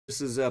This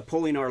is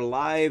pulling our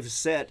live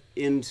set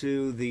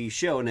into the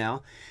show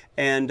now.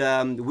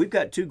 And we've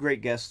got two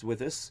great guests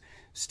with us,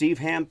 Steve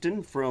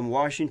Hampton from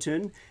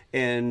Washington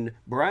and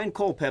Brian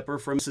Culpepper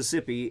from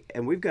Mississippi.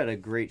 And we've got a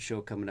great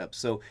show coming up.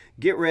 So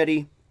get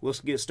ready. We'll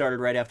get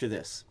started right after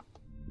this.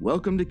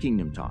 Welcome to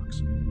Kingdom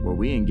Talks, where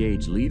we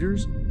engage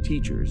leaders,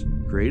 teachers,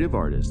 creative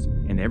artists,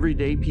 and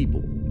everyday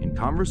people in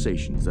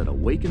conversations that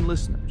awaken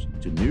listeners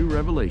to new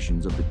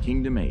revelations of the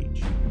Kingdom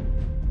Age.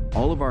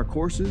 All of our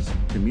courses,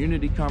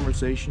 community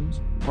conversations,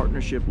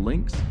 partnership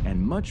links, and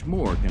much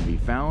more can be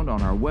found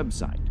on our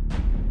website,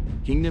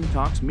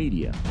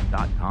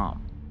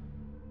 kingdomtalksmedia.com.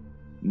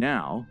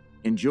 Now,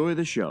 enjoy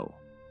the show.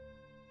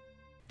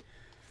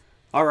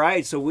 All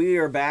right, so we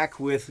are back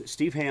with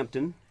Steve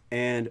Hampton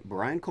and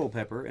Brian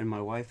Culpepper and my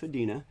wife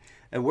Adina,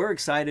 and we're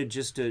excited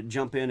just to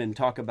jump in and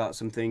talk about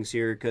some things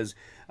here because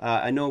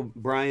I know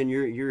Brian,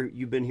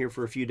 you've been here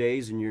for a few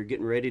days and you're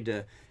getting ready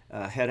to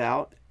head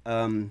out,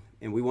 and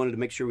we wanted to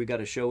make sure we got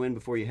a show in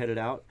before you headed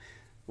out.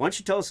 Why don't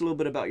you tell us a little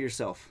bit about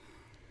yourself?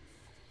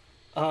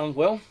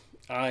 Well,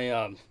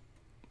 I'm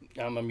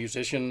a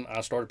musician.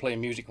 I started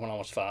playing music when I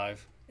was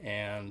 5,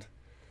 and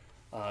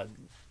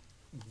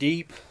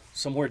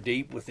somewhere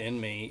deep within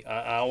me,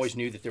 I always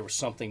knew that there was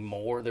something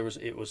more.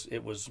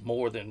 It was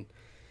more than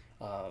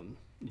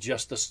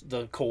just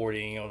the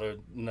chording or the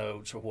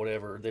notes or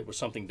whatever. There was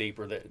something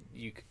deeper that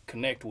you could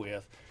connect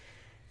with.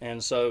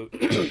 And so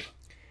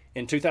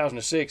in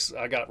 2006,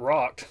 I got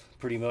rocked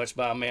pretty much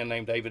by a man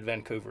named David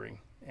Van Koevering.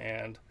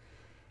 And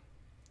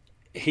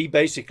he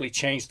basically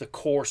changed the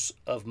course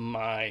of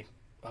my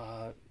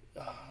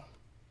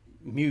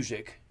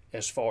music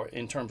as far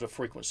in terms of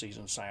frequencies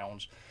and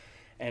sounds.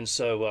 And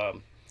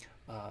so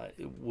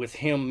with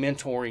him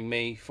mentoring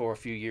me for a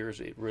few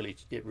years, it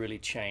really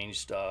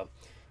changed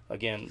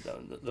again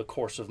the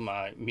course of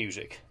my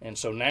music. And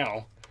so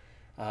now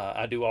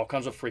I do all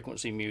kinds of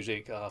frequency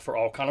music for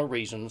all kind of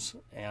reasons,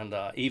 and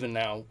even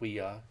now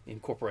we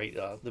incorporate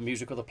the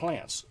music of the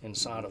plants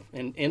inside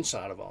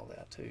of all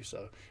that too.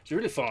 So it's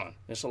really fun.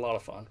 It's a lot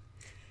of fun.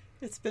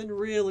 It's been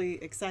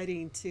really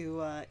exciting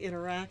to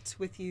interact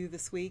with you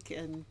this week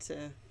and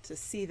to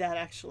see that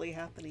actually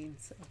happening.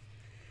 So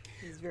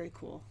it's very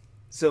cool.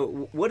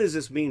 So what does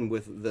this mean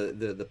with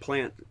the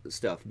plant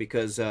stuff?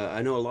 Because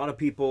I know a lot of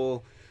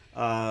people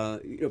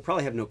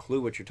probably have no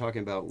clue what you're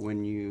talking about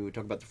when you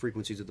talk about the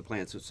frequencies of the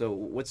plants. So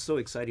what's so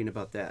exciting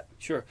about that?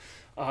 Sure.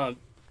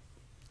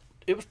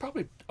 It was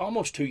probably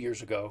almost 2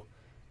 years ago.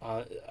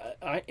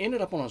 I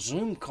ended up on a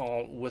Zoom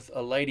call with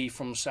a lady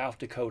from South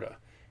Dakota.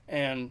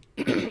 And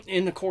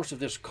in the course of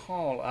this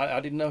call, I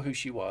didn't know who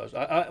she was.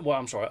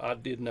 I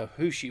did know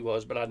who she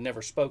was, but I'd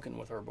never spoken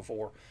with her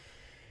before.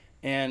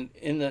 And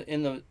in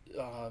the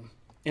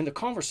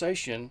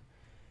conversation,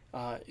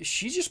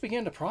 she just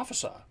began to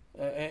prophesy.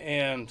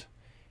 And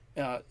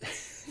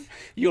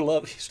you'll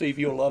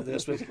love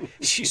this. But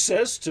she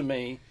says to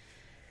me,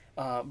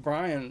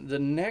 Brian, the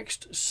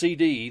next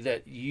CD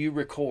that you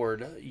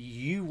record,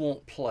 you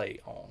won't play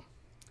on.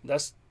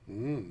 That's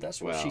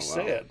what she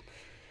said.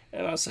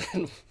 And I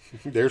said,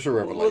 "There's a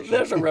revelation." Well,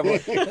 there's a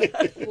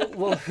revelation.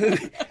 Well,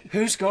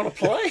 who's going to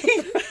play?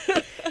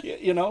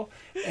 you know?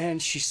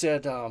 And she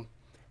said,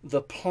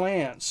 the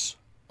plants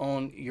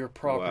on your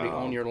property,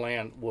 on your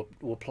land,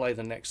 will play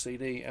the next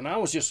CD. And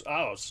I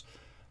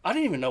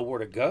didn't even know where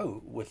to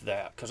go with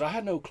that because I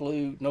had no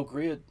clue, no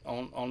grid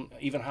on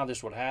even how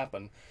this would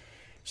happen.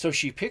 So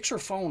she picks her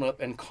phone up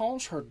and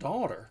calls her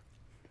daughter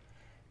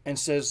and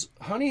says,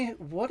 "Honey,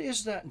 what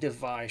is that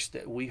device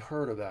that we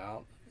heard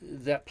about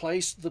that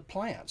plays the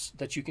plants,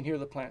 that you can hear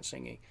the plants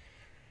singing?"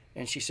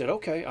 And she said,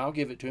 "Okay, I'll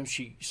give it to him."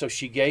 So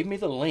she gave me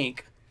the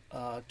link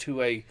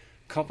to a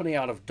company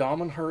out of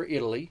Damanhur,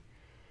 Italy,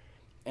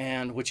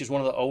 and which is one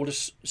of the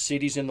oldest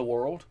cities in the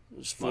world.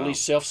 It's a fully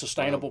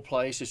self-sustainable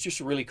place. It's just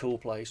a really cool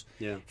place.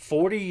 Yeah.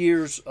 40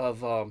 years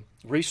of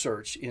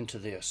research into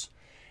this.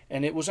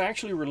 And it was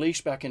actually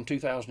released back in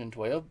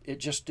 2012. It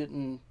just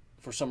didn't,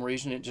 for some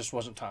reason, it just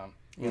wasn't time,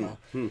 you know.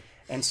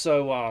 And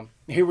so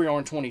here we are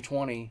in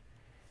 2020,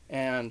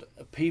 and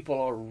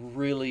people are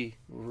really,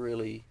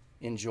 really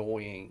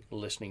enjoying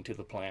listening to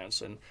the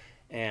plants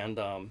and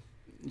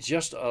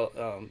just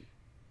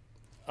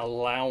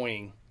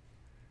allowing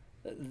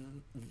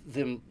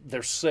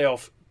their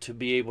self to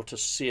be able to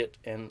sit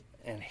and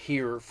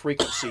hear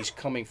frequencies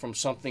coming from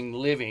something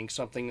living,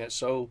 something that's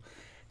so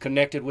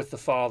connected with the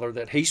Father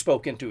that He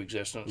spoke into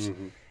existence,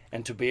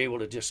 and to be able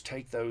to just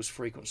take those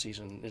frequencies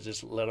and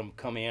just let them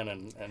come in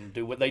and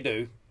do what they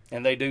do.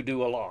 And they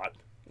do a lot.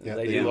 Yeah,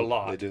 they do a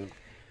lot. They do.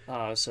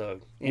 So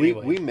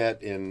anyway. We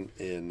met in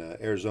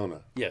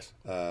Arizona. Yes.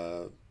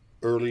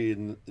 Early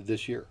in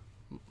this year.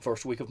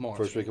 First week of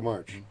March.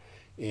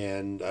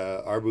 And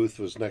our booth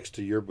was next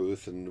to your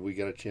booth, and we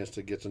got a chance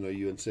to get to know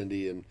you and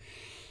Cindy, and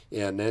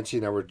Nancy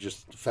and I were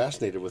just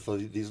fascinated with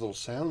these little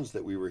sounds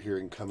that we were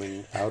hearing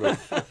coming out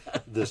of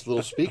this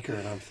little speaker.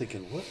 And I'm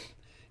thinking, what?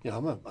 You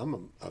know,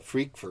 I'm a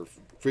freak for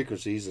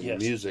frequencies and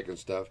music and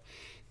stuff.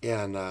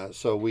 And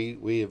so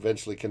we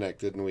eventually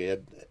connected, and we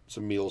had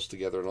some meals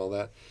together and all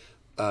that.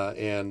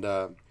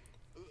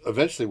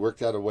 eventually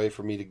worked out a way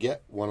for me to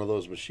get one of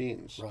those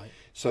machines. Right.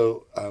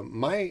 So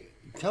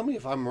tell me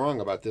if I'm wrong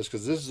about this,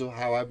 because this is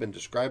how I've been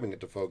describing it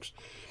to folks.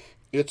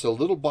 It's a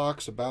little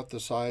box about the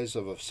size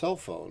of a cell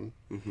phone,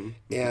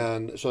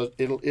 and so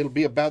it'll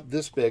be about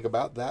this big,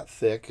 about that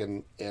thick,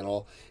 and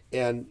all.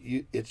 And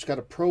it's got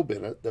a probe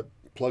in it that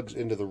plugs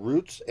into the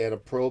roots, and a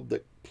probe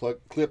that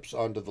clips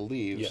onto the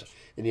leaves. Yes.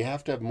 And you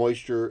have to have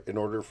moisture in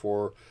order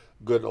for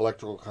good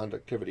electrical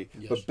conductivity.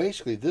 Yes. But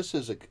basically, this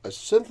is a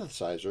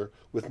synthesizer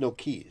with no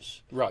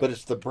keys. Right. But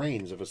it's the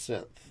brains of a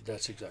synth.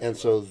 That's exactly And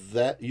right. so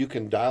that you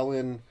can dial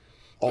in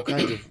all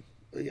kinds of.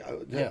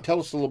 Tell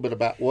us a little bit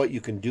about what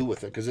you can do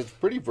with it, because it's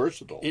pretty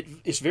versatile.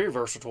 It's very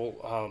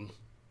versatile.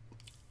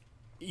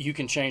 You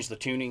can change the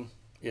tuning.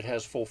 It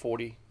has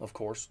 440, of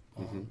course,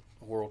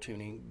 world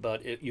tuning,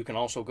 but you can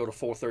also go to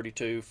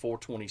 432,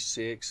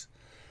 426.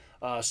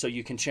 So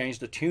you can change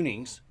the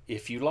tunings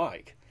if you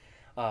like.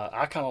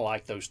 I kind of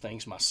like those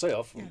things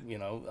myself. You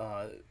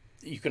know,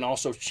 you can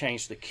also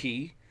change the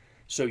key,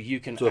 so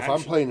you can. So if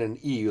I'm playing an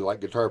E,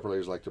 like guitar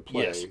players like to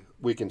play, Yes.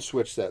 we can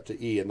switch that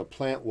to E, and the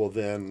plant will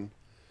then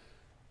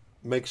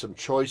make some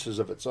choices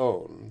of its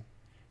own.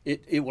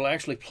 It will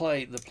actually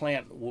play. The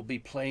plant will be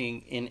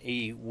playing in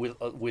E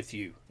with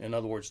you. In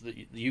other words,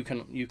 you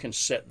can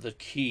set the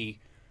key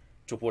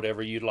to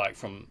whatever you'd like,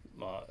 from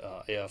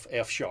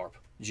F sharp,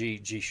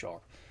 G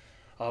sharp,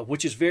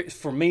 which is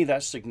for me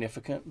that's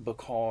significant,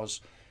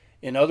 because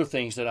in other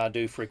things that I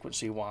do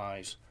frequency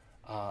wise,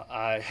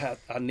 I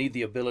need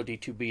the ability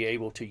to be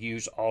able to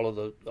use all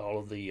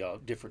of the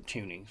different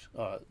tunings,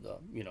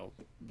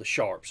 the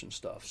sharps and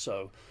stuff.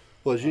 So.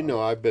 Well, as you know,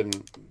 I've been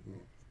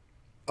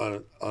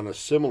on a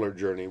similar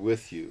journey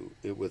with you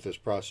with this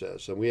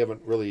process, and we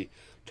haven't really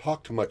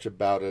talked much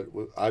about it.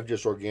 I've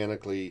just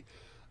organically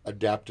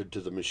adapted to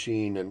the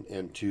machine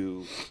and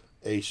to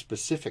a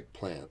specific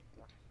plant,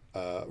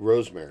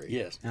 rosemary.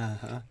 Yes.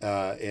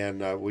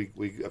 And we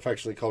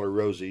affectionately call her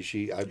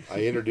Rosie.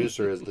 I introduced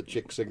her as the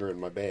chick singer in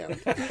my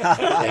band.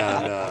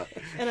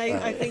 And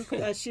I think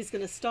she's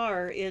going to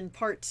star in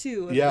part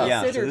 2 of Yeah. this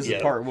Yeah, so interview. this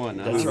is part 1.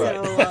 That's right.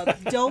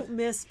 So don't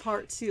miss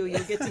part 2.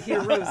 You'll get to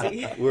hear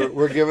Rosie.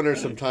 we're giving her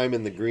some time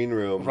in the green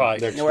room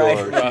Right. next Right.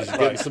 door. Right, She's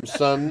getting right. some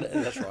sun.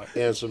 That's right.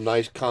 And some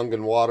nice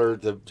Kangen water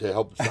to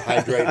help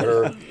hydrate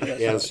her,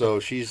 and so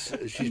she's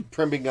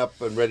primming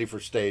up and ready for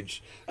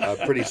stage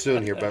pretty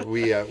soon here. But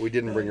we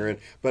didn't bring her in.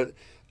 But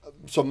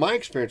so my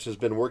experience has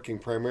been working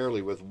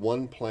primarily with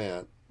one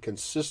plant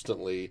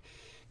consistently,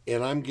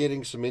 and I'm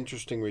getting some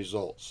interesting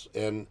results.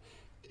 And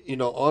you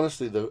know,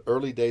 honestly, the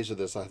early days of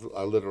this,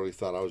 I literally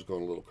thought I was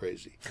going a little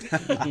crazy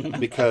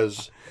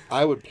because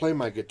I would play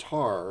my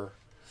guitar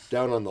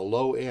down on the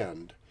low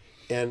end.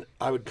 And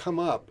I would come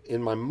up,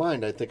 in my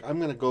mind, I'd think, I'm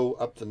going to go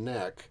up the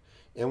neck.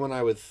 And when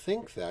I would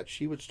think that,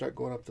 she would start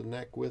going up the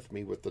neck with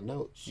me with the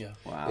notes. Yeah.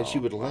 Wow. And she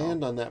would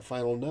land on that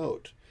final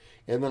note.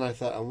 And then I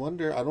thought, I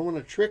wonder, I don't want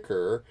to trick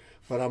her,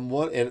 but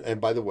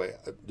and by the way,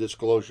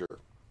 disclosure.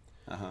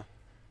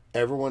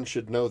 Everyone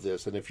should know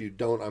this, and if you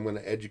don't, I'm going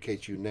to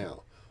educate you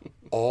now.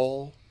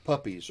 All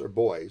puppies are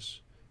boys,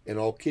 and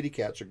all kitty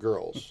cats are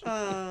girls.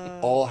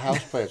 All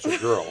houseplants are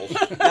girls,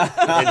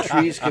 and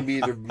trees can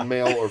be either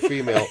male or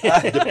female,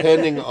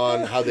 depending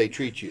on how they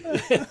treat you.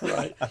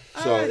 Right.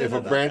 So if a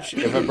branch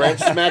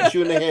smacks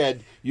you in the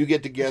head, you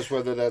get to guess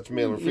whether that's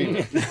male or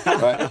female.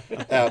 Right?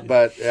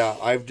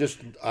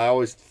 I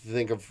always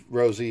think of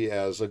Rosie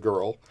as a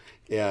girl,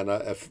 and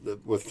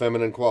with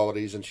feminine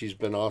qualities, and she's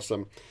been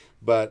awesome.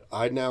 But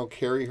I now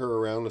carry her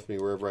around with me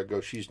wherever I go.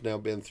 She's now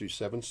been through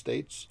 7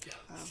 states,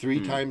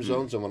 3 time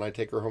zones, and when I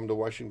take her home to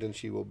Washington,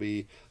 she will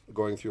be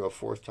going through a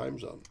 4th time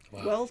zone.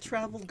 Wow.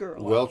 Well-traveled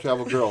girl.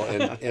 Well-traveled girl.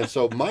 And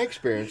so my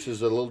experience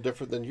is a little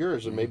different than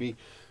yours, and maybe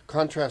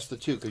contrast the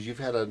two, because you've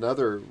had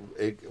another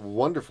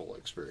wonderful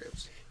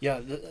experience.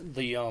 Yeah,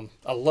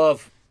 I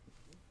love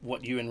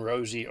what you and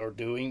Rosie are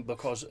doing,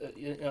 because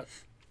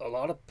a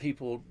lot of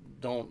people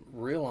don't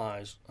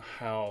realize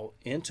how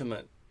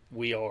intimate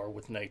we are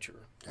with nature.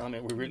 I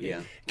mean, we really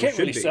Yeah. can't We should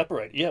really be.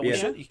 separate. Yeah, we Yeah.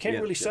 should. You can't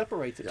Yeah. really Yeah.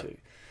 separate the two.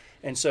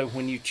 And so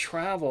when you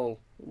travel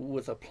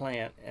with a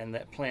plant, and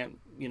that plant,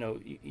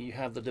 you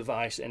have the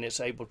device and it's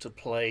able to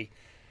play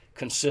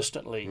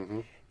consistently,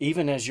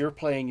 even as you're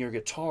playing your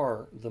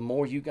guitar, the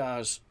more you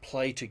guys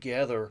play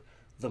together,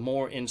 the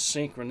more in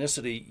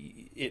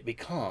synchronicity it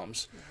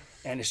becomes.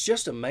 And it's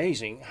just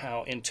amazing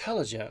how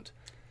intelligent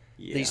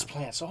these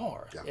plants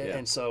are.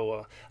 And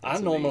so I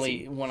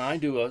normally, when I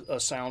do a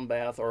sound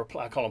bath, or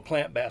I call them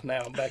plant bath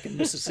now, I'm back in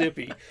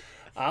Mississippi,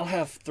 I'll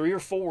have 3 or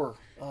 4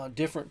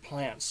 different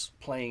plants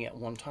playing at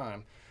one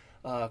time.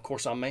 Of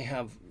course, I may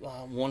have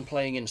one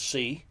playing in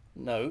C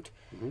note.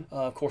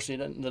 Of course, the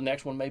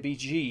next one may be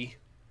G,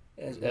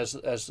 as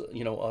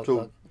you know.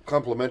 So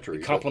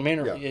complementary.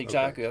 Complementary, Yeah,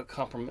 exactly.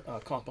 okay. A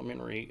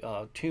complementary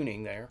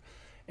tuning there.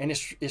 And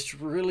it's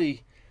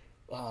really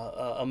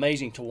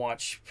amazing to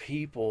watch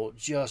people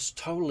just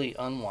totally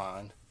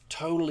unwind,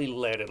 totally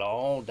let it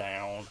all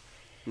down,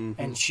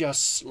 and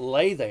just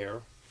lay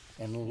there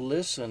and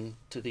listen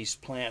to these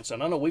plants.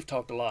 And I know we've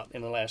talked a lot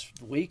in the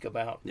last week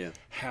about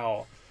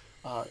how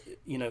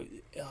you know,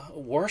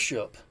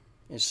 worship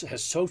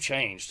has so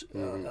changed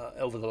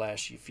over the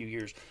last few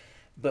years.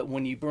 But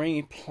when you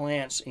bring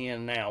plants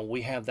in now,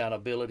 we have that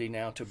ability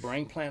now to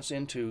bring plants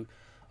into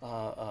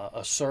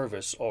a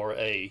service or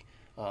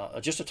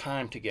just a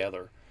time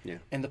together. Yeah.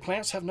 And the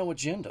plants have no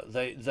agenda.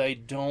 They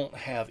don't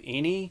have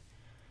any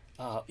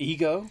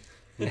ego,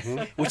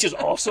 which is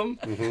awesome.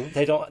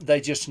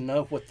 They just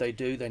know what they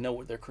do. They know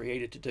what they're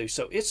created to do.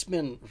 So it's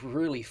been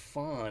really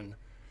fun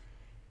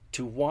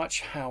to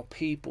watch how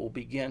people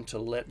begin to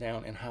let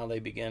down and how they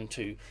begin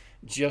to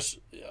just,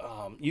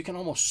 you can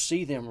almost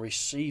see them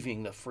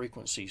receiving the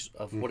frequencies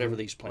of whatever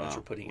these plants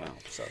are putting out.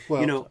 So,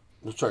 Well, You know,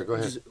 sorry, go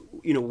ahead.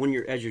 You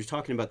know, as you're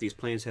talking about these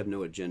plans have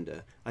no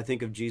agenda, I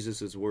think of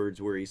Jesus's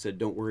words where he said,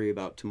 "Don't worry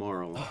about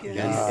tomorrow."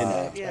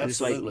 Yes. And it's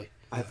absolutely. like,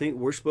 I think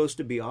we're supposed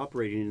to be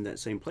operating in that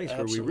same place where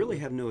we Absolutely. really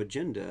have no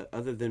agenda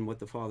other than what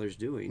the Father's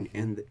doing,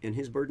 and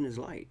his burden is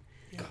light,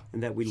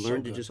 and that we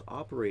learn to good. just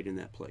operate in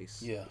that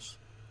place. Yes.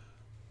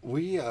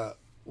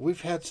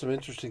 We've had some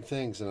interesting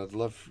things, and I'd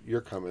love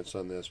your comments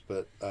on this.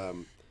 But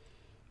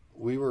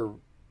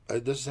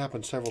this has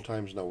happened several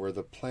times now, where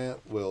the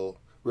plant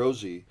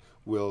Rosie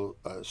will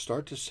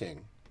start to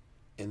sing,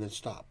 and then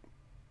stop,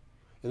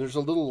 and there's a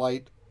little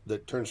light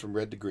that turns from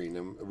red to green,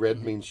 and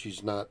red means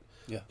she's not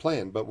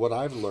playing. But what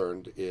I've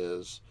learned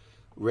is,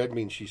 red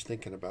means she's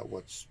thinking about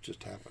what's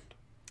just happened.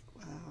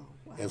 Wow.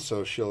 And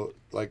so she'll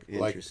like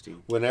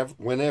Interesting.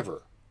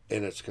 whenever,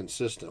 and it's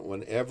consistent.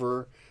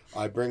 Whenever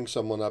I bring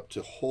someone up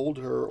to hold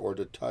her or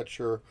to touch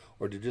her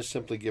or to just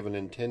simply give an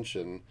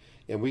intention,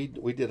 and we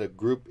did a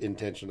group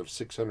intention of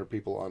 600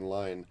 people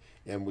online,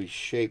 and we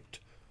shaped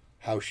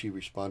how she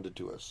responded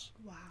to us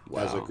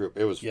as a Wow. group.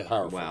 It was Yeah.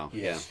 powerful. Wow.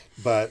 Yes.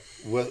 But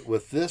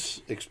with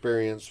this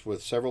experience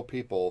with several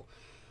people,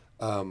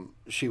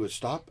 she would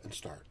stop and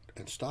start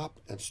and stop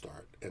and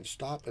start and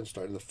stop and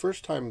start. And the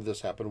first time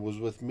this happened was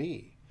with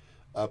me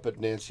up at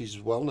Nancy's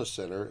Wellness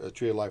Center, a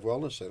Tree of Life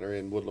Wellness Center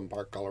in Woodland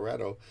Park,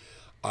 Colorado.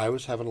 I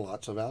was having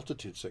lots of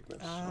altitude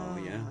sickness. Oh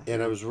yeah.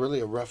 And it was really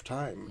a rough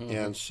time.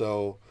 And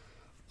so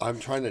I'm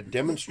trying to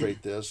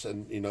demonstrate this,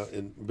 and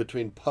in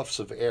between puffs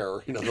of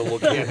air, the little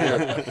can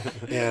air,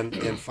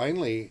 and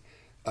finally,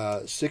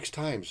 6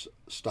 times,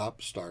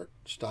 stop, start,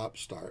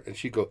 and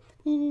she'd go,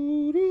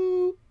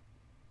 boo-doo,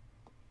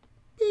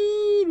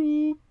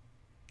 boo-doo,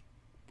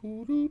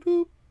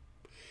 boo-doo-doo.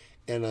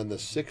 And on the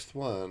 6th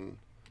one,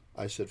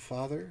 I said,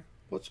 "Father,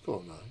 what's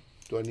going on?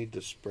 Do I need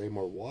to spray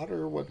more water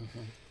or what?"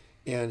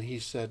 And he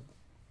said,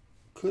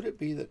 "Could it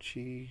be that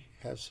she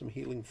has some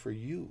healing for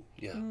you?"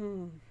 Yeah.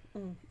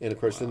 And of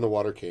course, then the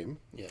water came,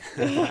 Yeah.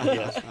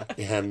 Yes.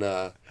 and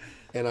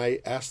I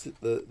asked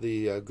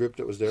the group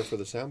that was there for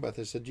the sound bath.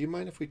 I said, "Do you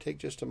mind if we take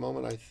just a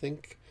moment? I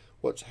think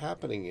what's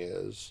happening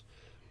is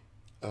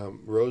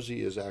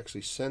Rosie is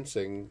actually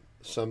sensing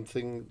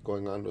something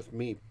going on with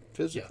me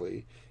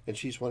physically, and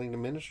she's wanting to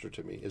minister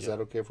to me. Is that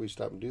okay if we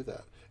stop and do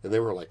that?" And they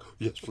were like,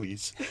 "Yes,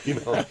 please."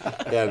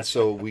 And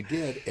so we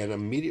did, and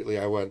immediately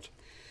I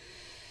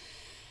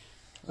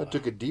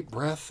took a deep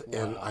breath,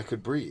 and I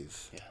could breathe.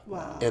 Yeah.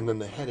 Wow. And then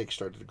the headache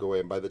started to go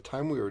away. And by the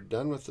time we were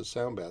done with the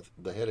sound bath,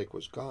 the headache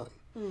was gone.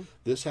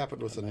 This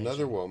happened with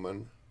another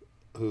woman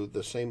who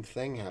the same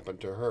thing happened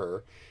to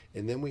her.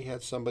 And then we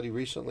had somebody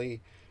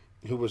recently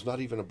who was not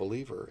even a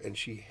believer, and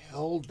she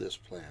held this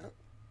plant.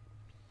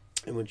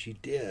 And when she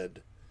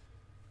did,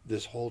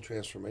 this whole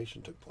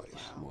transformation took place.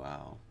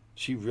 Wow.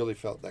 She really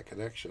felt that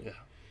connection. Yeah.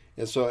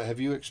 And so, have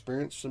you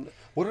experienced some?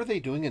 What are they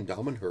doing in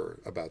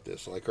Dalmanhur about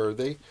this? Like, have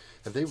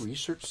they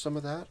researched some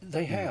of that?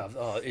 They have.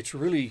 It's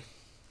really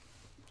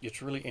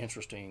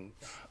interesting,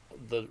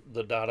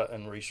 the data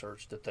and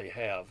research that they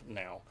have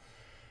now.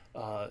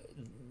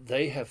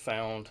 They have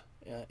found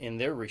in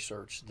their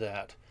research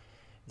that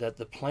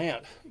the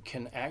plant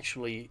can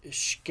actually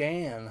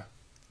scan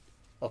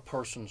a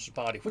person's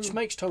body, which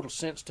makes total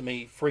sense to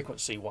me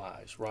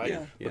frequency-wise, right?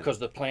 Yeah. Because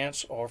the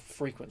plants are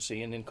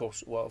frequency, and then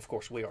of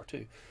course we are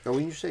too. Now,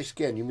 when you say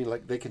scan, you mean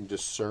like they can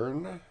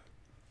discern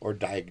or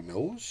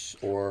diagnose,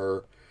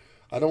 or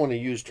I don't want to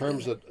use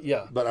terms that.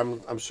 Yeah. But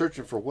I'm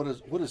searching for what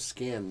does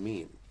scan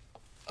mean?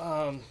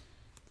 I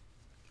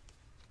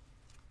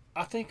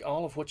think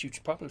all of what you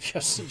probably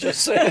just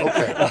said.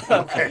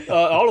 Okay.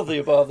 All of the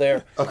above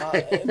there.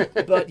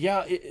 But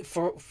yeah,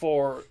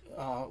 for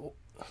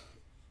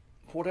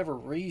whatever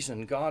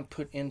reason, God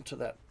put into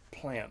that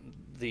plant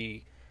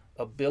the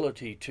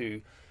ability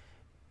to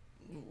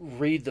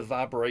read the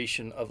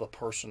vibration of a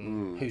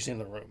person who's in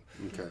the room.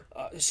 Okay.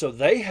 So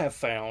they have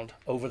found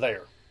over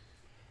there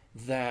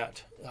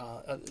that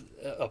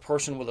a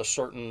person with a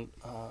certain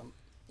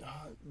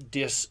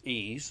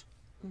dis-ease,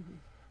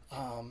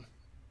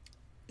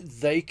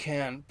 they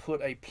can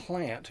put a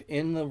plant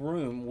in the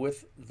room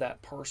with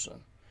that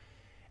person,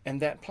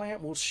 and that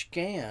plant will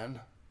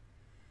scan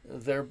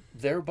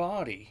their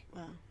body.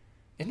 Wow.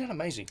 Isn't that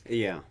amazing?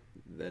 Yeah.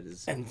 That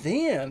is. And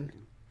then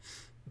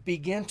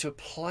begin to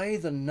play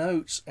the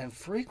notes and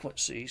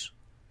frequencies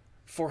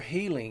for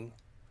healing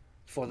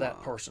for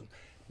that person.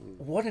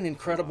 What an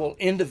incredible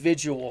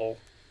individual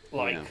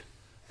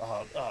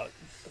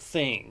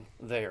thing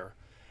there.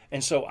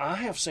 And so I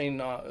have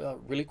seen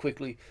really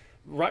quickly,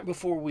 right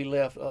before we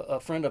left, a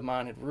friend of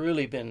mine had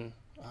really been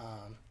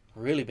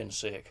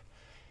sick,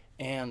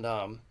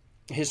 and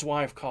his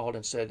wife called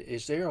and said,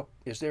 "Is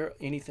there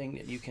anything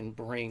that you can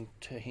bring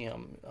to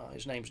him?"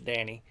 His name's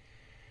Danny.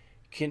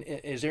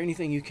 Is there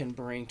anything you can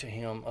bring to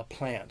him, a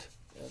plant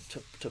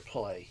to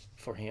play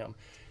for him?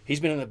 He's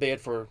been in the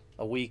bed for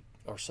a week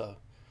or so,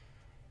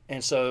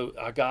 and so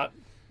I got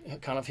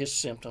kind of his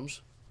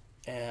symptoms,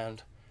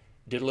 and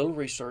did a little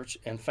research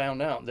and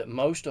found out that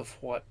most of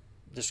what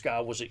this guy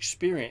was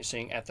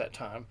experiencing at that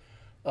time,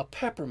 a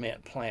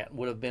peppermint plant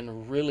would have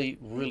been really,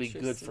 really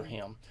good for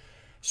him.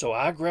 So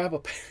I grab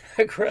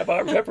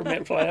our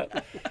peppermint plant,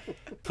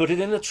 put it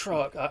in the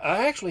truck.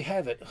 I actually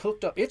have it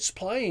hooked up. It's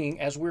playing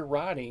as we're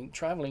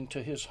traveling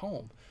to his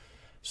home.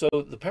 So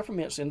the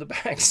peppermint's in the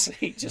back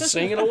seat, just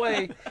singing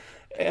away.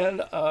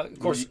 And of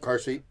course, car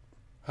seat,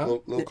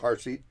 little car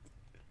seat.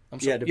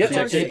 Yeah, to Yeah,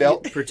 protect seat it.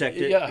 belt. Protect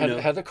it. Yeah, I you know.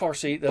 had the car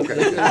seat,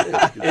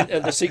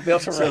 the seat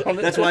belt around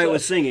it. That's why it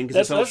was singing,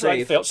 because it felt That's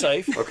right, safe. felt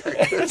safe.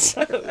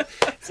 Okay.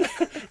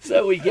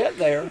 so we get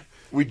there.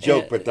 We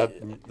joke, but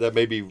that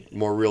may be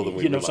more real than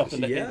we You know realize.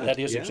 something Yeah, that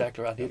is yeah.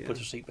 exactly right. I did put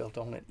a seatbelt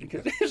on it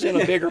because it was in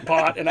a bigger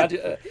pot, and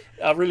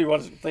I really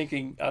wasn't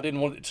thinking. I didn't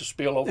want it to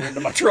spill over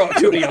into my truck.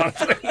 To be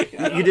honest with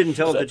you, You didn't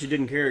tell it that you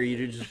didn't care.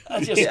 You just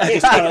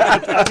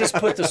I just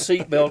put the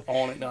seatbelt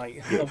on it. Now,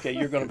 okay,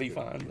 you're going to be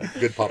fine.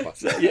 Good papa.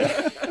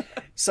 Yeah.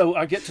 So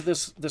I get to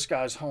this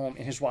guy's home,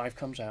 and his wife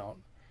comes out,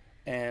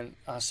 and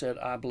I said,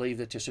 I believe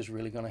that this is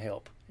really going to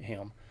help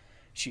him.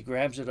 She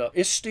grabs it up.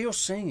 It's still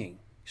singing,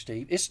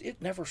 Steve.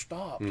 It never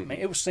stopped, man.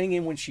 It was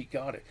singing when she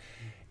got it,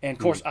 and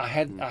of course I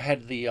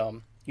had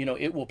the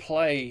it will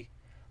play.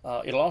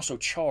 It'll also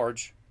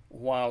charge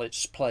while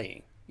it's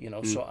playing.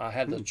 So I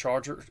had the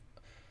charger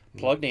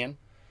plugged in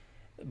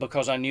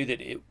because I knew that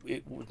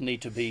it would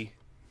need to be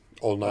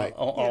All night.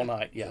 all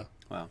night. Yeah.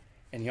 wow.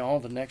 And y'all,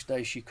 the next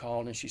day she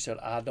called and she said,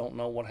 I don't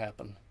know what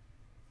happened,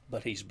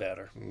 but he's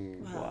better.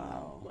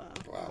 Wow.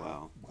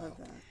 Wow. Love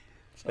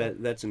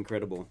that. That's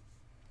incredible.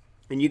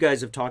 And you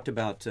guys have talked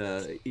about,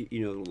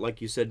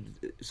 like you said,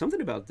 something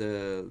about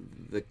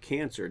the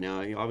cancer. Now,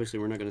 obviously,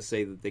 we're not going to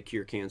say that they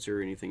cure cancer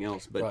or anything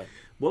else, but Right.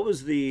 what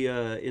was the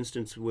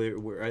instance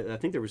where I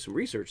think there was some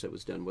research that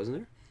was done, wasn't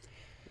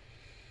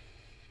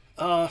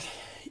there?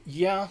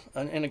 Yeah,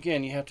 and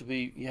again, you have to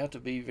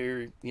be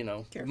very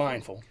Careful.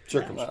 mindful.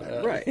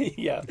 Circumspect. Right.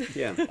 Yeah.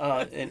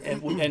 Yeah.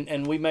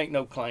 And we make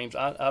no claims.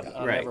 I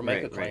Right, never make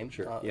right, a claim right,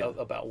 sure, yeah.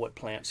 about what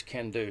plants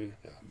can do.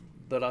 Yeah.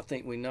 But I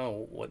think we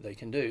know what they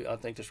can do. I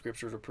think the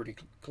scriptures are pretty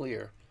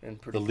clear and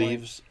pretty The plain.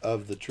 leaves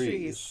of the trees.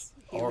 Trees.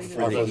 Are Healing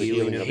for of the the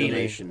healing of the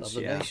nations. Of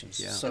the Yeah, nations.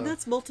 yeah. So, And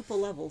that's multiple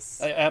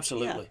levels.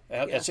 absolutely.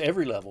 Yeah, That's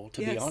every level,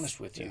 to be Yes. honest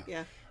with you.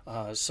 Yeah.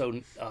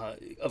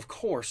 Of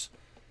course,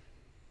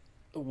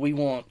 we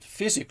want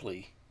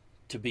physically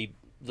to be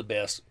the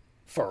best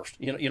first.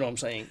 You know what I'm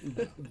saying?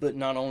 But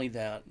not only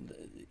that,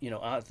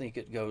 I think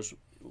it goes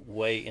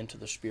way into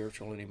the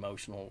spiritual and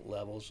emotional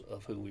levels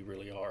of who we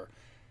really are,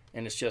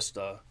 and it's just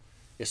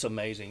it's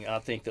amazing. I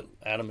think that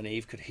Adam and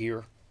Eve could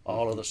hear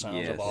all of the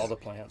sounds Yes. of all the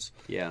plants.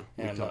 Yeah,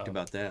 we And, talked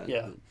about that.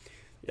 yeah.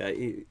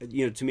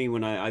 Yeah, to me,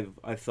 when I've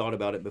thought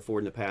about it before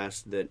in the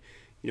past, that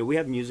we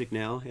have music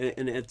now,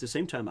 and at the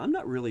same time, I'm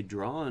not really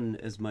drawn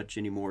as much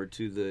anymore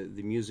to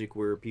the music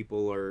where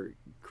people are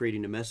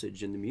creating a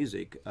message in the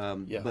music,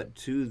 but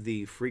to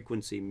the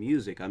frequency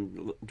music,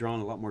 I'm drawn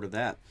a lot more to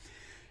that.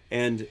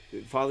 And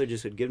Father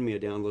just had given me a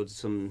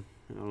download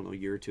a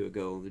year or two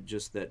ago,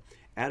 just that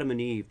Adam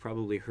and Eve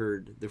probably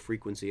heard the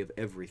frequency of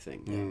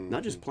everything,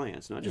 not just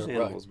plants, not just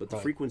animals, but the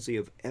frequency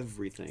of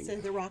everything. So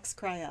the rocks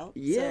cry out.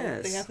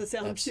 Yes. So they have the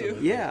sound Absolutely.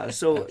 too. Yeah,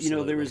 so there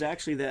Absolutely. was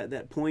actually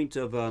that point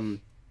of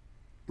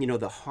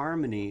the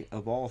harmony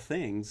of all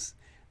things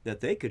that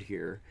they could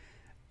hear.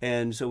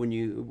 And so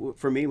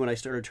when I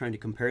started trying to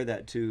compare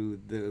that to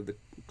the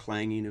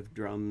clanging of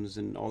drums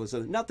and all this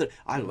other, not that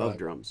I love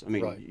drums. I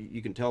mean, Right.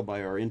 you can tell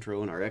by our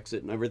intro and our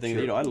exit and everything.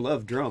 Sure. I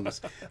love drums,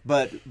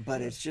 but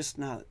it's just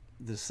not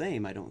the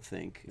same, I don't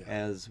think,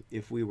 as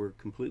if we were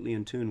completely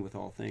in tune with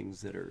all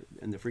things that are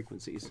in the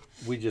frequencies.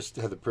 We just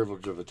had the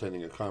privilege of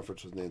attending a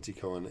conference with Nancy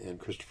Cohen and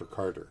Christopher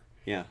Carter.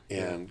 Yeah.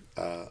 And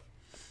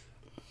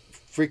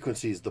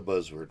frequency is the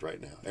buzzword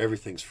right now.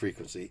 Everything's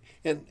frequency.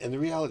 And the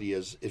reality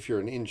is, if you're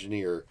an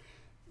engineer,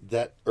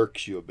 that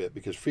irks you a bit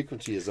because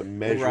frequency is a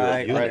measure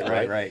Right, of unit,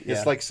 right, It's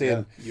yeah. like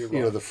saying, You're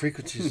right. the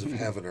frequencies of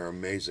heaven are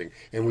amazing.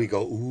 And we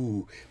go,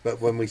 ooh. But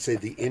when we say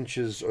the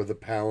inches or the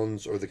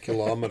pounds or the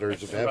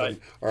kilometers of heaven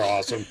are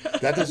awesome,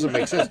 that doesn't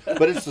make sense.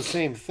 But it's the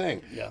same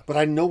thing. Yeah. But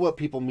I know what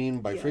people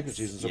mean by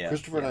frequencies. And so Yeah,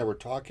 Christopher and I were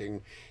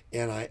talking,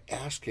 and I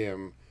asked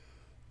him,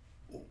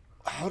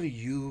 how do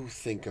you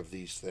think of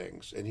these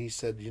things? And he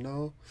said,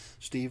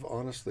 Steve,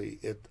 honestly,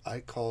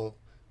 I call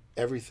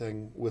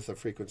everything with a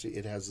frequency,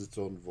 it has its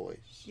own voice.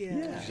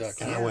 Yes.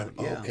 Exactly. And I went,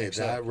 okay,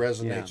 that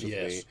resonates with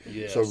Yes, me.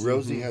 yes. So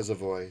Rosie has a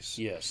voice.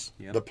 Yes.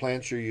 Yep. The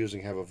plants you're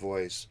using have a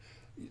voice.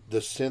 the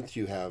synth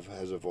you have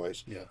has a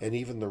voice, Yeah. and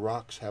even the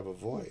rocks have a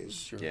voice.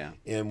 Sure. Yeah.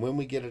 And when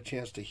we get a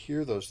chance to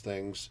hear those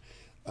things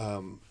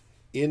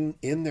in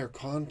their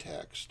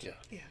context,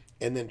 Yeah.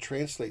 and then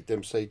translate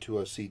them, say, to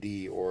a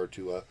CD or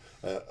to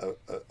an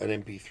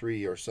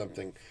MP3 or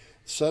something,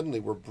 suddenly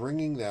we're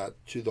bringing that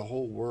to the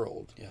whole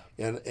world. Yeah.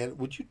 And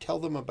would you tell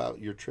them about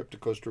your trip to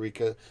Costa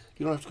Rica?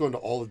 You don't have to go into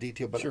all the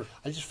detail, but Sure.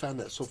 I just found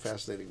that so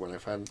fascinating when I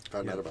found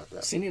out about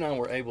that. Cindy and I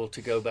were able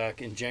to go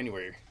back in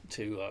January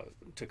to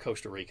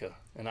Costa Rica,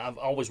 and I've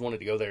always wanted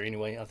to go there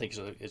anyway. I think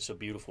it's a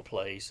beautiful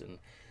place, and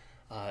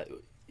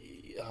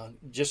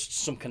just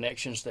some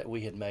connections that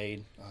we had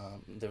made.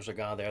 There's a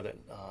guy there that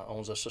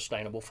owns a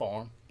sustainable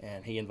farm,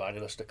 and he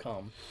invited us to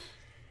come.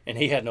 And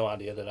he had no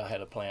idea that I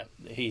had a plant.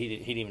 He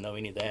didn't even know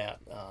any of that.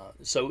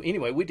 So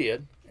anyway, we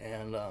did,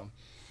 and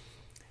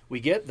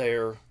we get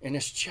there, and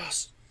it's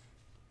just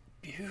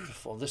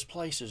beautiful. This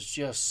place is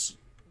just,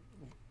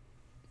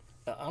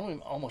 I don't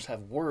even almost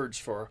have words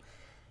for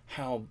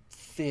how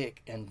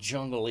thick and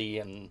jungly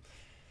and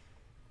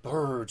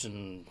birds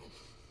and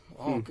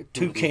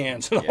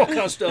toucans and all kinds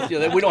of stuff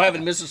that we don't have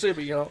in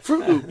Mississippi,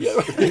 Fruit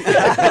Loops.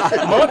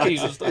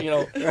 Monkeys and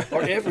stuff,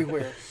 are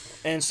everywhere.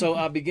 And so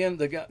I began,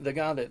 the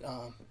guy that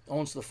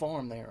owns the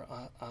farm there,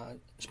 I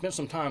spent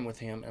some time with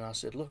him, and I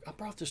said, look, I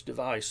brought this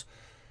device,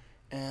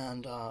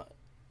 and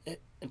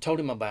told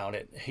him about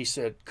it. He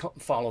said, come,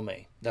 follow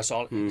me. That's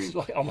all. He's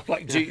like, almost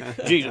like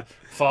Jesus,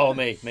 follow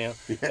me, man.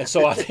 And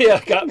so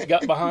I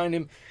got behind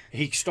him.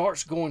 He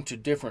starts going to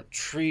different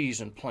trees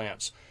and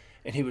plants,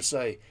 and he would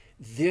say,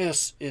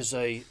 this is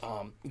a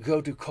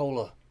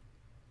Gotucola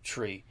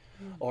tree,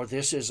 or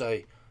this is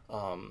a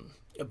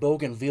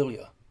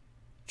bougainvillea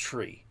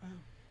tree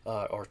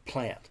or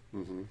plant.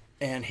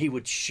 And he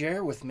would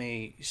share with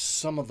me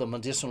some of the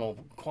medicinal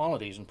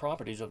qualities and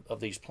properties of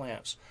these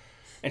plants.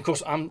 And of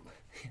course, I'm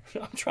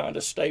trying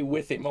to stay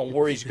with him on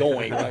where he's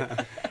going,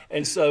 right?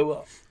 And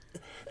so,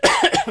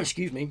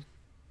 excuse me.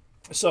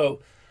 So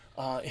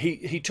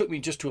he took me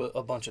just to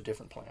a bunch of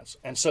different plants.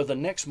 And so the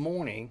next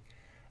morning,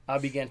 I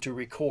began to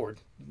record,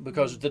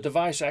 because the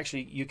device,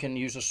 actually, you can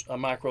use a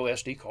micro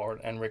SD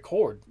card and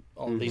record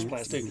on these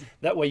plants too.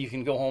 That way you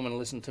can go home and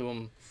listen to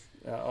them,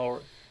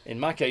 or in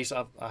my case,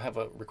 I have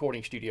a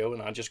recording studio,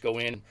 and I just go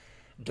in,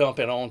 dump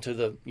it onto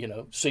the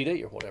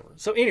CD or whatever.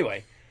 So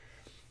anyway,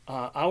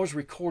 I was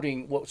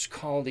recording what's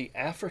called the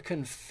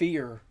African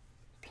fear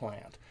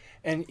plant.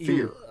 And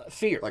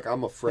fear. Like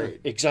I'm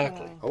afraid.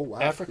 Exactly. Wow. Oh, wow.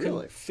 African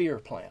Really? fear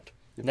plant.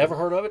 Never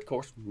heard of it, of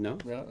course. No.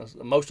 Yeah,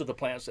 most of the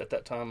plants at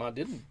that time I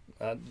didn't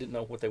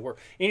know what they were.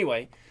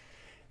 Anyway,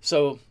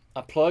 so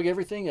I plug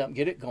everything up,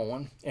 get it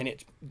going, and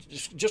it's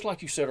just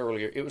like you said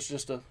earlier. It was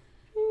just a,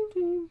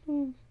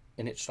 and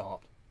it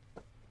stopped.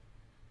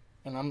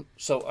 And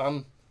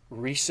I'm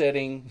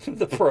resetting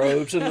the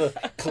probes and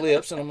the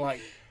clips, and I'm like,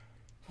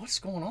 what's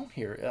going on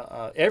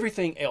here?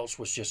 Everything else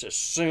was just, as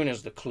soon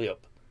as the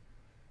clip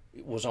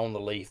was on the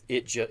leaf,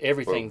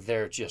 everything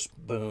there just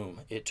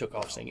boom, it took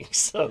off singing.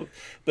 So,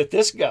 but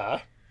this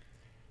guy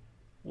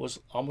was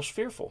almost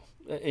fearful.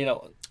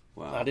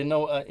 Wow. I didn't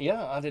know. I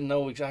didn't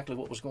know exactly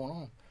what was going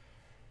on.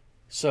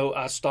 So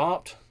I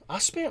stopped. I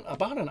spent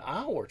about an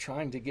hour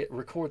trying to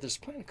record this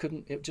plant.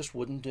 It just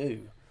wouldn't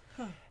do.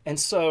 And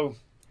so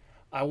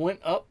I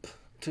went up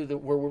to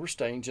where we were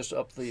staying, just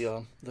up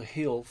the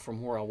hill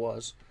from where I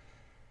was.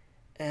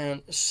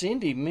 And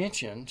Cindy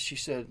mentioned, she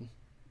said,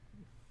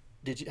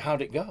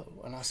 how'd it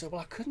go? And I said,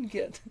 well, I couldn't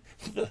get,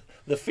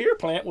 the fear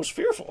plant was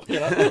fearful.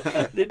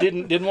 It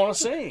didn't want to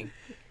sing.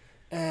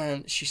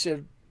 And she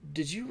said,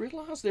 did you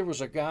realize there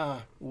was a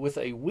guy with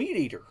a weed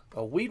eater,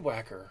 a weed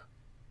whacker,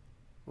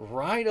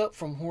 right up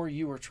from where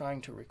you were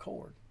trying to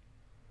record?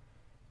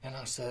 And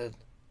I said,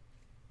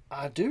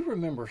 I do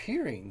remember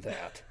hearing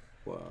that.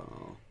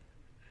 Wow.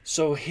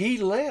 So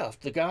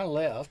the guy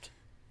left,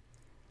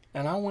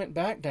 and I went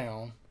back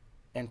down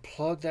and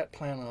plugged that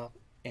plant up,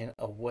 and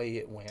away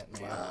it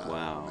went, man.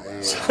 Wow.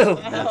 So,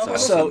 That's awesome.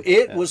 so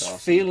it That's was awesome.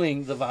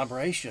 feeling the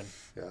vibration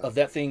of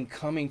that thing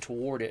coming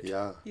toward it,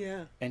 Yeah.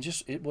 Yeah. and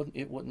just it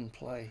wouldn't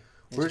play.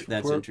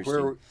 That's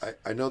interesting.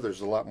 I know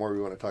there's a lot more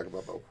we want to talk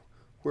about, but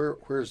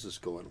where is this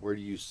going? Where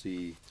do you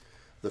see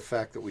the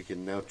fact that we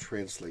can now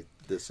translate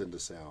this into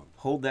sound?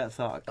 Hold that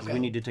thought, 'cause we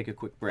need to take a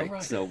quick break. All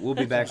right. So we'll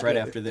be back right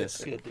after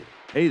this. Good.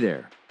 Hey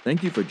there,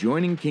 thank you for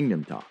joining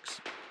Kingdom Talks.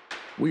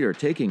 We are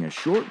taking a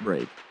short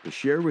break to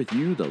share with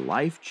you the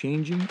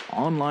life-changing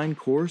online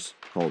course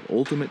called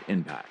Ultimate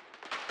Impact.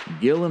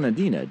 Gil and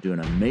Adina do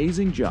an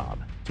amazing job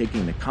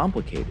taking the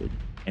complicated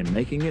and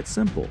making it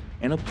simple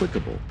and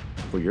applicable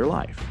for your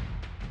life.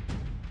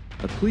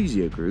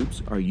 Ecclesia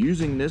groups are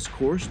using this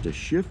course to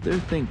shift their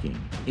thinking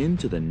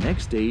into the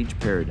next age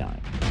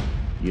paradigm.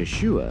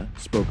 Yeshua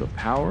spoke of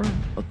power,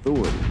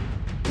 authority,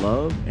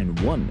 love, and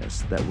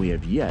oneness that we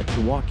have yet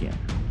to walk in.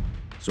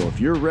 So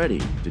if you're ready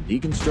to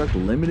deconstruct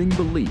limiting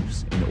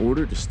beliefs in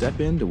order to step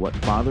into what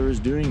Father is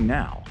doing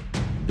now,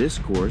 this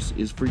course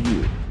is for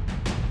you.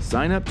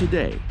 Sign up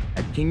today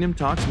at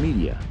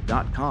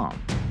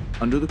kingdomtalksmedia.com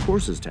under the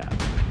Courses tab.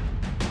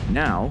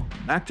 Now,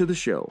 back to the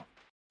show.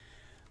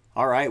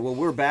 All right, well,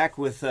 we're back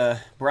with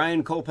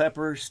Brian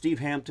Culpepper, Steve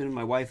Hampton,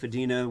 my wife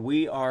Adina.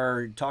 We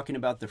are talking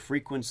about the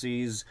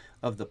frequencies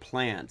of the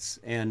plants.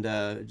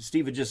 And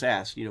Steve had just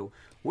asked,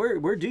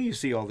 where do you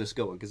see all this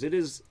going? Because it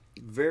is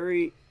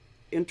very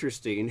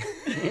interesting.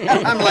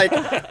 I'm like,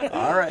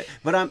 all right.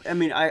 But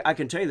I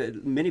can tell you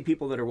that many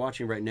people that are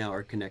watching right now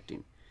are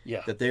connecting.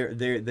 Yeah. That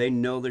they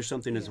know there's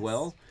something as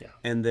well, Yeah.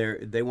 and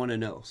they want to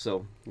know.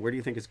 So where do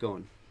you think it's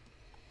going?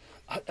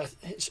 I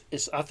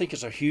think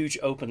it's a huge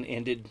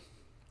open-ended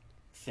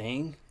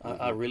thing.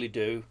 I really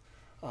do.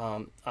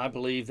 I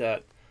believe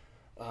that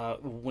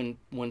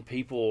when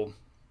people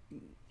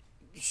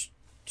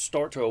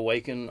start to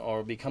awaken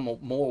or become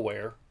more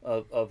aware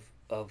of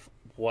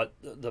what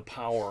the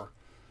power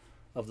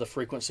of the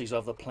frequencies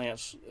of the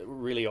plants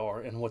really are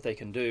and what they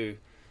can do,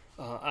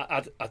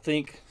 I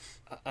think,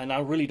 and I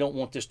really don't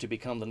want this to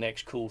become the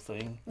next cool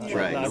thing.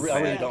 Right. I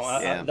really don't.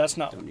 Yeah. That's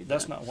not Don't need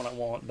that's that. not what I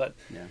want. But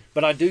Yeah.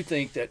 but I do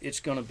think that it's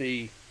going to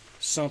be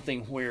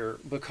something where,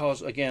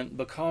 because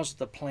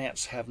the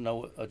plants have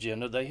no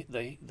agenda,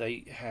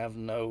 they have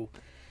no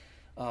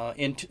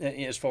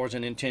as far as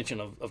an intention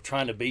of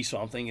trying to be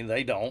something, and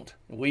they don't.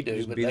 We do,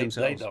 Just but be they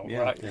themselves. don't. Yeah.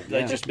 Right? Yeah. They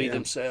Yeah. just be Yeah.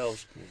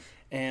 themselves.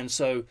 And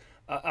so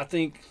I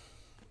think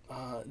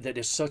that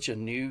is such a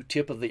new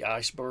tip of the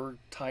iceberg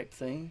type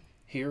thing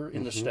here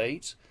in the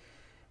States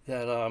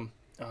that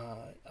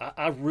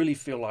I really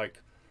feel like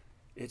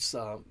it's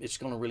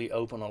going to really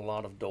open a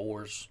lot of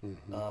doors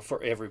for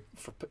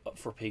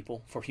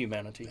people, for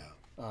humanity,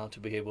 to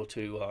be able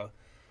to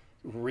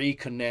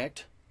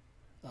reconnect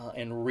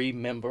and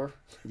remember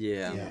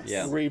Yeah. Yes.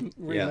 Yeah.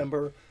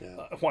 remember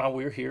why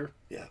we're here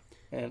Yeah.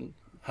 and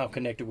how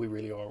connected we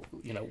really are,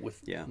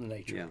 with Yeah.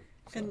 nature. Yeah.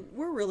 And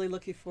we're really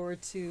looking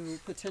forward to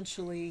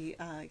potentially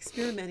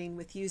experimenting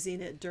with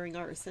using it during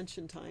our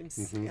ascension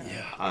times in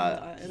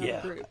our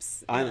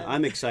groups.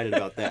 I'm excited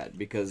about that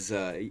because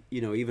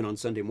even on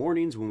Sunday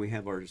mornings when we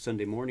have our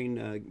Sunday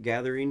morning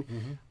gathering,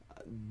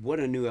 what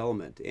a new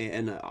element!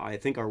 And I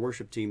think our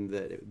worship team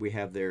that we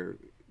have there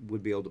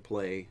would be able to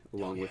play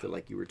along with it,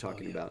 like you were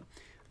talking about.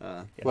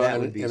 That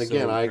would be and so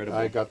again, incredible.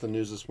 I got the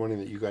news this morning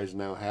that you guys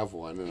now have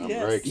one, and I'm Yes.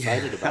 very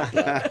excited about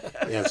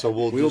that. And so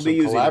we'll We'll do be some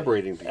using it.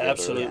 collaborating together.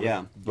 Absolutely.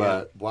 Yeah.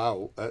 But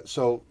wow,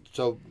 so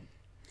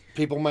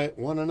people might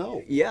want to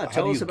know. Yeah, how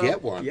tell do us you about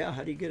get one? Yeah,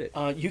 how do you get it?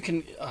 You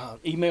can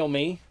email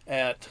me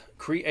at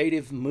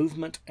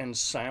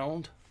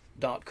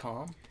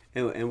creativemovementandsound.com.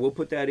 And we'll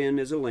put that in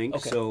as a link.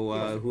 Okay.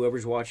 So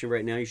whoever's watching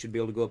right now, you should be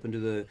able to go up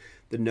into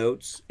the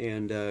notes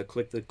and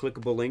click the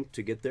clickable link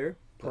to get there.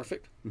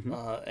 Perfect.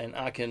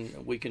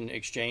 And we can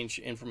exchange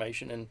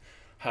information and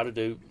how to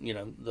do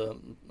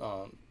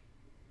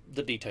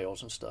the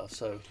details and stuff.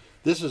 So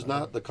This is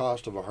not the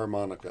cost of a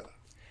harmonica,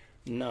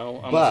 no,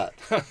 but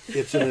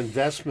it's an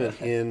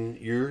investment in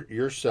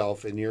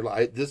yourself and your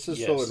life. This has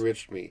so Yes.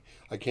 enriched me.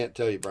 I can't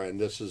tell you, Brian.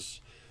 This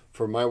is,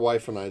 for my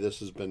wife and I, this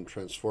has been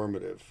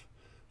transformative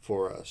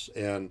for us.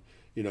 And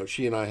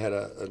she and I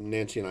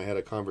Nancy and I had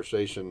a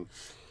conversation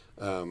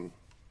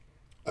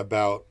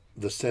about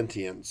the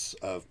sentience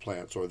of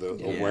plants, or the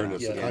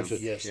awareness, the Yeah.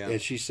 consciousness. Yes. Yeah.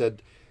 And she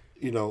said,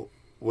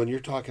 when you're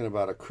talking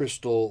about a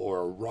crystal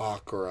or a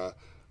rock or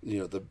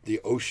the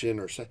ocean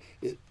or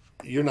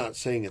you're not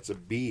saying it's a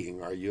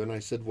being, are you? And I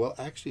said, well,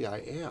 actually I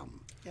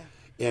am. Yeah.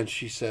 And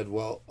she said,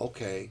 well,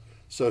 okay.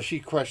 So she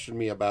questioned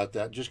me about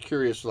that. Just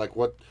curious, like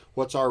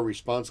what's our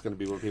response going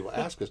to be when people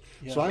ask us?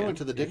 So I went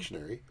to the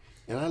dictionary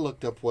and I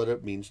looked up what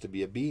it means to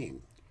be a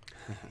being.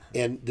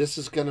 And this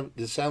is going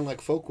to sound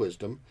like folk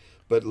wisdom,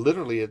 but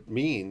literally it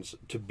means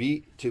to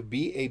be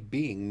a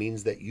being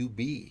means that you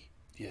be.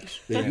 yes.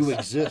 That you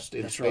exist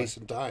in That's space right.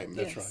 and time.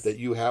 That's right. That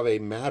you have a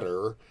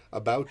matter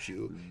about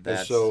you.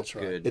 That's and so that's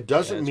good. it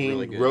doesn't That's mean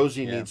really good.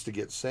 Rosie Yeah. needs to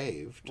get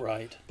saved.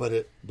 Right.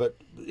 But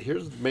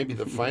here's maybe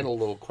the final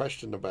little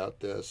question about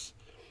this,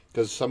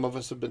 because some of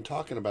us have been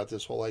talking about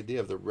this whole idea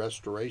of the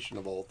restoration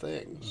of all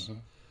things.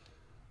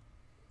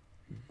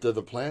 Do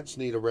the plants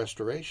need a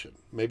restoration?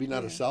 Maybe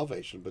not a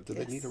salvation, but do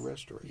they need a Yes.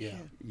 restoration? Yeah.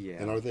 Yeah.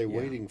 And are they Yeah.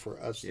 waiting for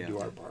us to Yeah. do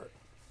our part?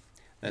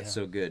 That's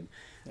so good.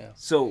 Yeah.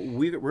 So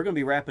we're going to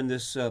be wrapping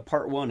this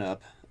part one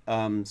up.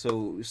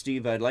 So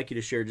Steve, I'd like you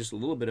to share just a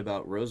little bit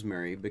about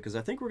Rosemary, because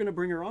I think we're going to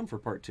bring her on for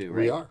part two,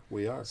 right?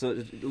 We are. So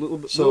a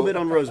little bit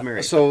on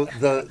Rosemary. So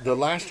the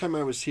last time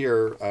I was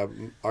here,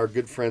 our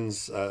good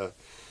friends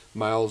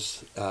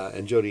Miles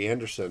and Jody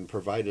Anderson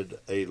provided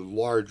a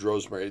large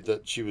rosemary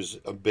that she was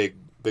a big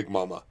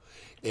mama,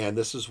 and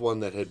this is one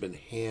that had been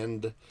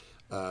hand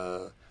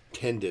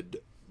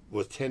tended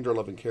with tender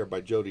loving care by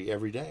Jody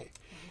every day,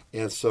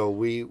 and so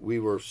we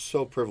were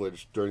so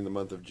privileged during the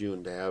month of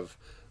June to have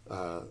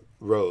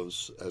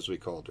Rose, as we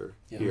called her,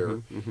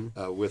 here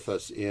with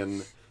us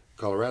in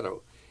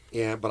Colorado,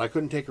 but I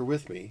couldn't take her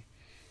with me.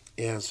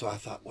 And so I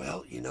thought,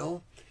 well,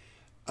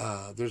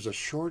 there's a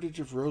shortage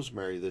of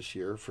rosemary this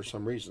year for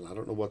some reason. I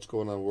don't know what's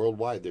going on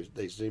worldwide.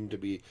 They seem to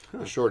be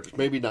a shortage.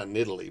 Maybe not in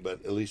Italy,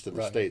 but at least in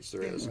the States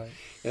there is. Right.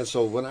 And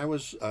so when I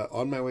was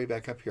on my way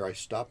back up here, I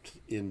stopped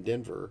in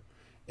Denver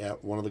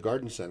at one of the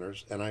garden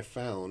centers, and I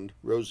found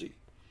Rosie.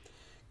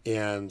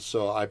 And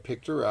so I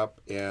picked her up,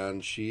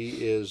 and she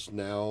is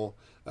now.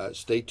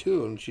 Stay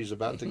tuned. She's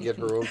about to get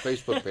her own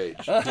Facebook page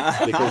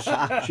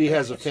because she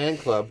has a fan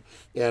club,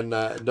 and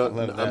I'm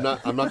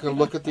not going to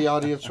look at the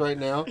audience right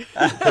now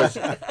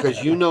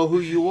because you know who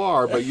you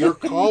are, but you're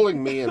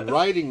calling me and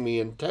writing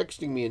me and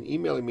texting me and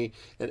emailing me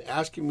and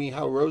asking me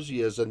how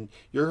Rosie is, and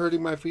you're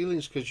hurting my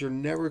feelings because you're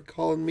never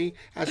calling me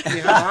asking me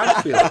how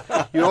I'm feeling.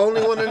 You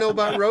only want to know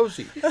about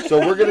Rosie. So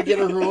we're going to get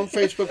her own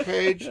Facebook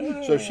page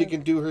so she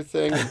can do her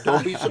thing. And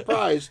don't be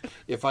surprised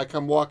if I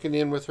come walking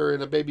in with her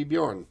in a baby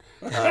Bjorn.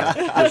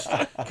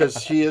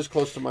 Because she is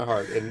close to my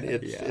heart, and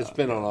it's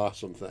been an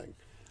awesome thing.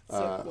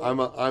 So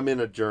cool. I'm in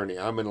a journey.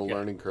 I'm in a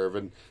learning curve,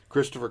 and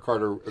Christopher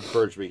Carter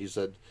encouraged me. He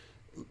said,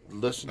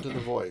 "Listen to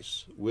the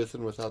voice, with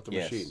and without the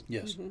machine.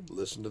 Yes.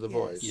 Listen to the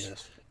voice.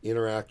 Yes.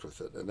 Interact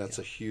with it," and that's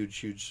a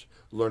huge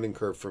learning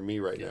curve for me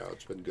right now.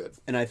 It's been good.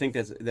 And I think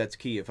that's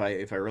key. If I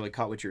really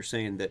caught what you're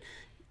saying, that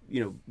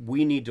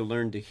we need to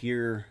learn to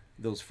hear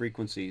those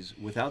frequencies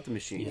without the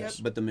machine. Yes.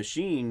 But the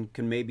machine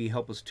can maybe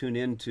help us tune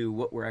into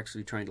what we're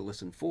actually trying to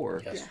listen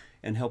for, Yes.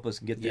 and help us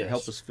get there, Yes.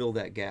 help us fill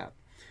that gap.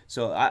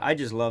 So I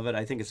just love it.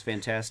 I think it's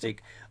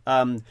fantastic.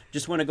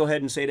 Just want to go ahead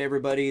and say to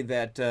everybody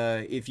that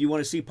if you want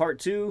to see part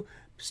 2,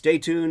 stay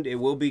tuned. It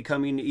will be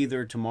coming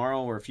either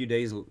tomorrow or a few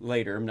days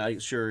later. I'm not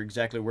sure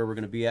exactly where we're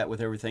going to be at with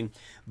everything,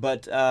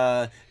 but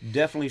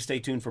definitely stay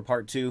tuned for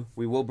part 2.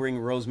 We will bring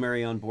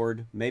Rosemary on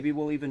board. Maybe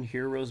we'll even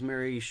hear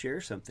Rosemary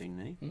share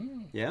something. Eh?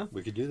 Yeah?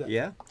 We could do that.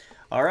 Yeah.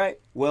 All right.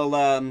 Well,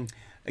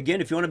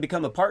 again, if you want to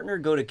become a partner,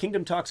 go to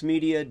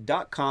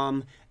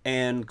kingdomtalksmedia.com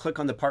and click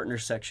on the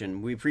partners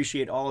section. We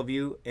appreciate all of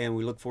you, and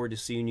we look forward to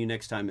seeing you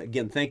next time.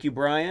 Again, thank you,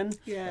 Brian.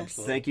 Yes.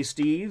 Thank you,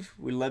 Steve.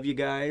 We love you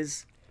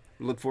guys.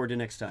 We look forward to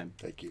next time.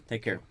 Thank you.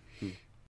 Take care.